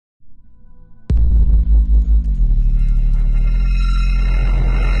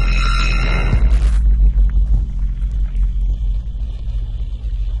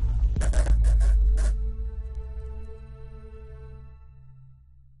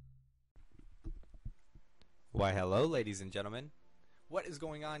Why hello ladies and gentlemen. What is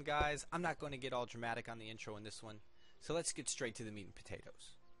going on, guys? I'm not going to get all dramatic on the intro in this one, so let's get straight to the meat and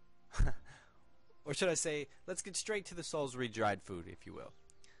potatoes. Or should I say, let's get straight to the Solzreed Dried Food, if you will.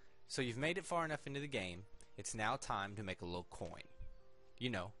 So you've made it far enough into the game, it's now time to make a little coin. You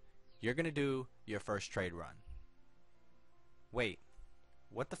know, you're going to do your first trade run. Wait,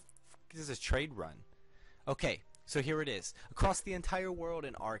 what the f is a trade run? Okay, so here it is. Across the entire world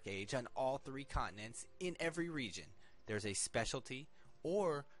in ArcheAge, on all 3 continents, in every region, there's a specialty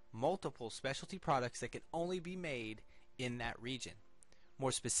or multiple specialty products that can only be made in that region.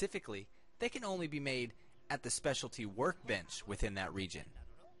 More specifically, they can only be made at the specialty workbench within that region.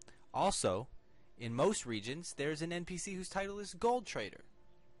 Also, in most regions, there's an NPC whose title is Gold Trader.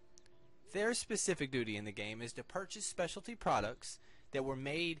 Their specific duty in the game is to purchase specialty products that were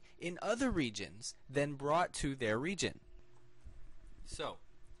made in other regions, then brought to their region. So,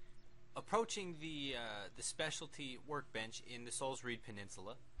 approaching the specialty workbench in the Solzreed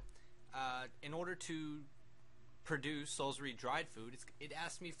Peninsula, in order to produce Solzreed dried food, it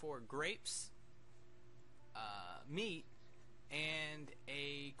asked me for grapes, meat, and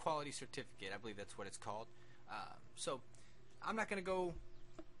a quality certificate. I believe that's what it's called. So, I'm not going to go,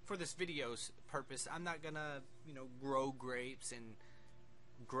 for this video's purpose, I'm not going to, grow grapes and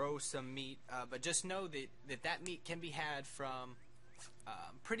grow some meat, but just know that meat can be had from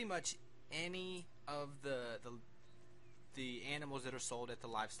pretty much any of the animals that are sold at the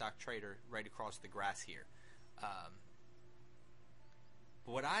livestock trader right across the grass here. But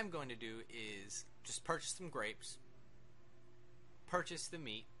what I'm going to do is just purchase some grapes, purchase the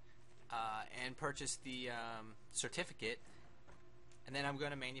meat, and purchase the certificate, and then I'm going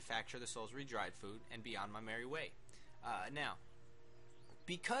to manufacture the Solzreed dried food and be on my merry way. Now,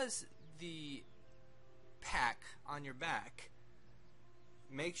 because the pack on your back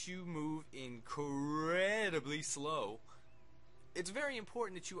makes you move incredibly slow, it's very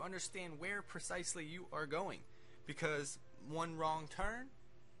important that you understand where precisely you are going, because one wrong turn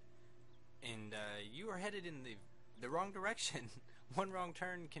and you are headed in the wrong direction. One wrong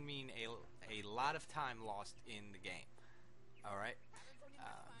turn can mean a lot of time lost in the game. Alright,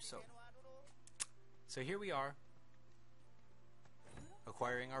 so here we are,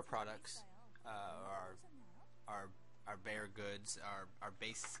 acquiring our products, our bare goods, our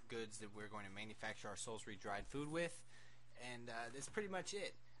base goods that we're going to manufacture our Solzreed dried food with, and that's pretty much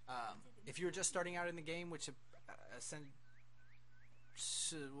it. If you're just starting out in the game, which it's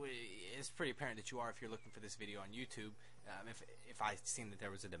pretty apparent that you are if you're looking for this video on YouTube, if I seen that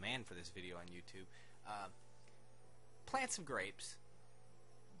there was a demand for this video on YouTube, plant some grapes,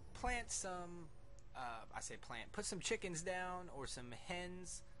 plant some, put some chickens down, or some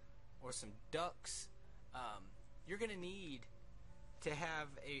hens, or some ducks. You're going to need to have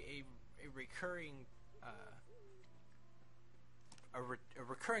a recurring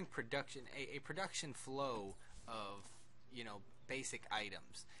recurring production, a production flow of basic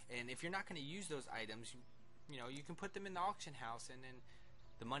items. And if you're not going to use those items, you can put them in the auction house, and then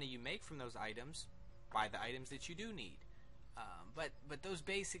the money you make from those items, buy the items that you do need. But those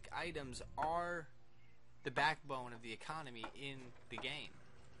basic items are the backbone of the economy in the game.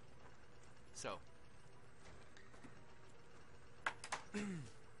 So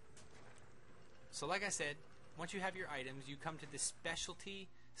like I said, once you have your items, you come to the specialty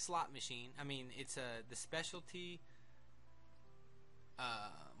slot machine. I mean, it's the specialty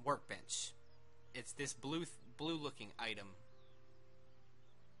workbench. It's this blue looking item,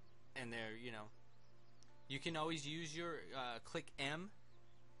 and there, you can always use your click M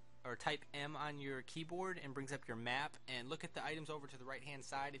or type M on your keyboard, and brings up your map, and look at the items over to the right hand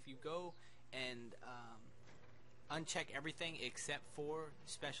side. If you go and uncheck everything except for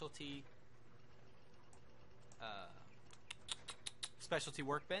specialty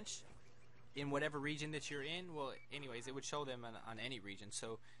workbench in whatever region that you're in, well, anyways, it would show them on any region.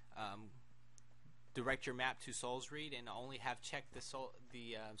 So direct your map to Solzreed and only have checked the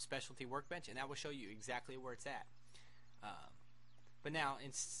specialty workbench, and that will show you exactly where it's at. But now,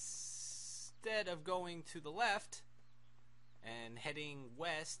 instead of going to the left and heading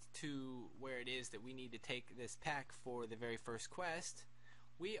west to where it is that we need to take this pack for the very first quest,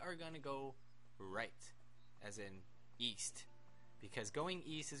 we are going to go right, as in east, because going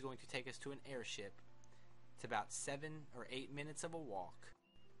east is going to take us to an airship. It's about 7 or 8 minutes of a walk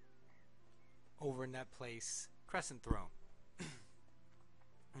over in that place, Crescent Throne.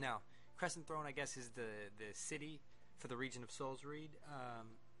 Now, Crescent Throne, I guess, is the city for the region of Solzreed,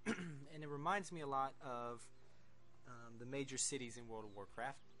 and it reminds me a lot of the major cities in World of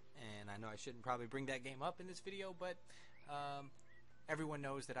Warcraft. And I know I shouldn't probably bring that game up in this video, but everyone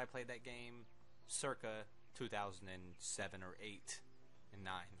knows that I played that game circa 2007 or 8 and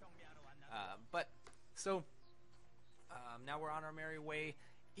 9. But so now we're on our merry way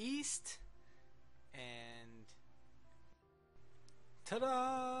east, and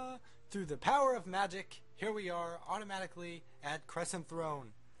ta-da! Through the power of magic, here we are automatically at Crescent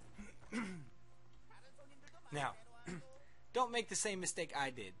Throne. Now, don't make the same mistake I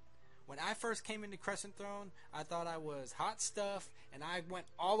did. When I first came into Crescent Throne, I thought I was hot stuff, and I went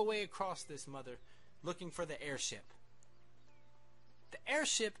all the way across this mother looking for the airship. The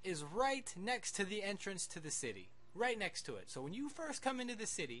airship is right next to the entrance to the city. Right next to it. So when you first come into the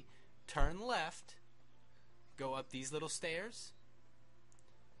city, turn left, go up these little stairs,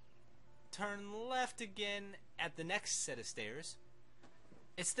 turn left again at the next set of stairs.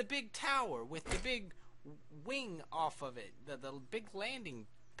 It's the big tower with the big wing off of it, the big landing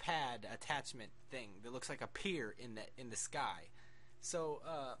pad attachment thing that looks like a pier in the sky. So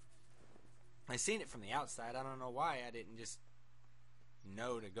I seen it from the outside. I don't know why I didn't just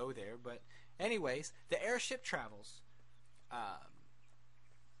know to go there, but anyways, the airship travels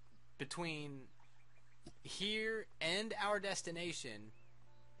between here and our destination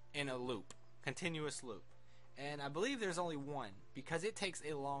in a loop, continuous loop. And I believe there's only one, because it takes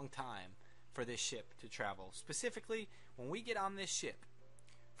a long time for this ship to travel. Specifically, when we get on this ship,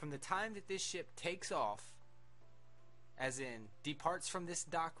 from the time that this ship takes off, as in departs from this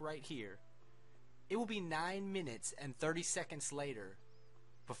dock right here, it will be 9 minutes and 30 seconds later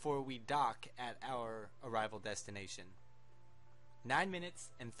before we dock at our arrival destination. 9 minutes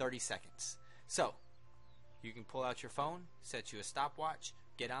and 30 seconds. So, you can pull out your phone, set you a stopwatch,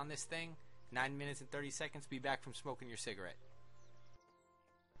 get on this thing, 9 minutes and 30 seconds, be back from smoking your cigarette.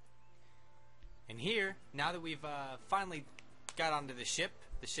 And here, now that we've finally got onto the ship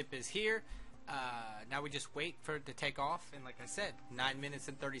is here. Now we just wait for it to take off, and like I said, 9 minutes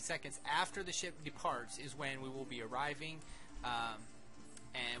and 30 seconds after the ship departs is when we will be arriving.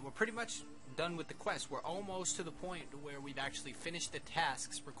 And we're pretty much done with the quest. We're almost to the point where we've actually finished the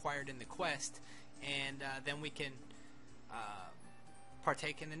tasks required in the quest, and then we can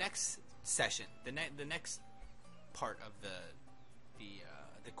partake in the next session, the next part of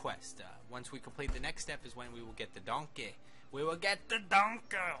the quest. Once we complete the next step is when we will get the donkey. We will get the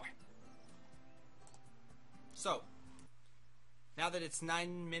donkey! So, now that it's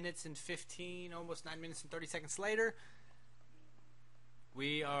 9 minutes and 15, almost 9 minutes and 30 seconds later,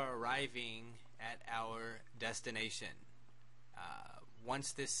 we are arriving at our destination.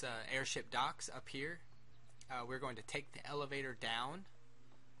 Once this airship docks up here, we're going to take the elevator down,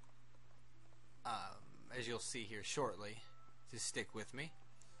 as you'll see here shortly. Just stick with me.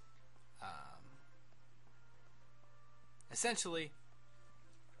 Essentially,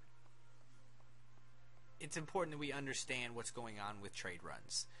 it's important that we understand what's going on with trade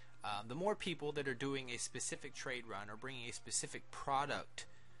runs. The more people that are doing a specific trade run or bringing a specific product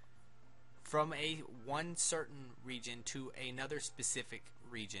from one certain region to another specific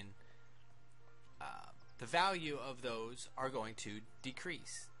region, the value of those are going to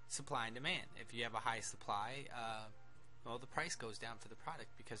decrease. Supply and demand. If you have a high supply, well, the price goes down for the product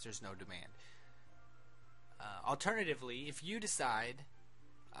because there's no demand. Alternatively, if you decide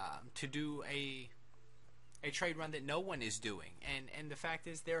to do a trade run that no one is doing, and the fact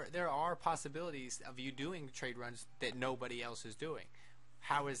is there are possibilities of you doing trade runs that nobody else is doing.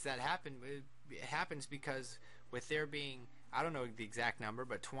 How does that happen? It happens because with there being, I don't know the exact number,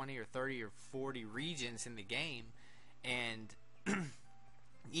 but 20 or 30 or 40 regions in the game, and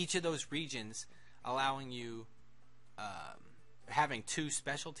each of those regions allowing you having 2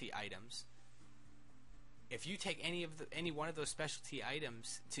 specialty items. If you take any one of those specialty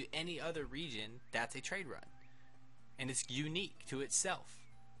items to any other region, that's a trade run, and it's unique to itself.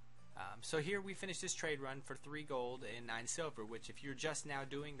 So here we finished this trade run for 3 gold and 9 silver, which if you're just now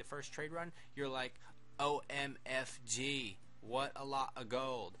doing the first trade run, you're like, OMFG, what a lot of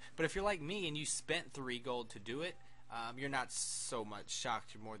gold. But if you're like me and you spent 3 gold to do it, you're not so much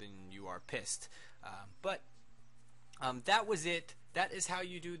shocked, you're more than you are pissed. But that was it. That is how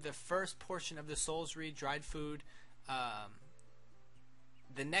you do the first portion of the Solzreed Dried Food.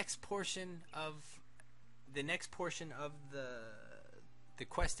 The next portion of the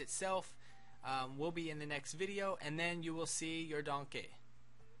quest itself will be in the next video, and then you will see your donkey.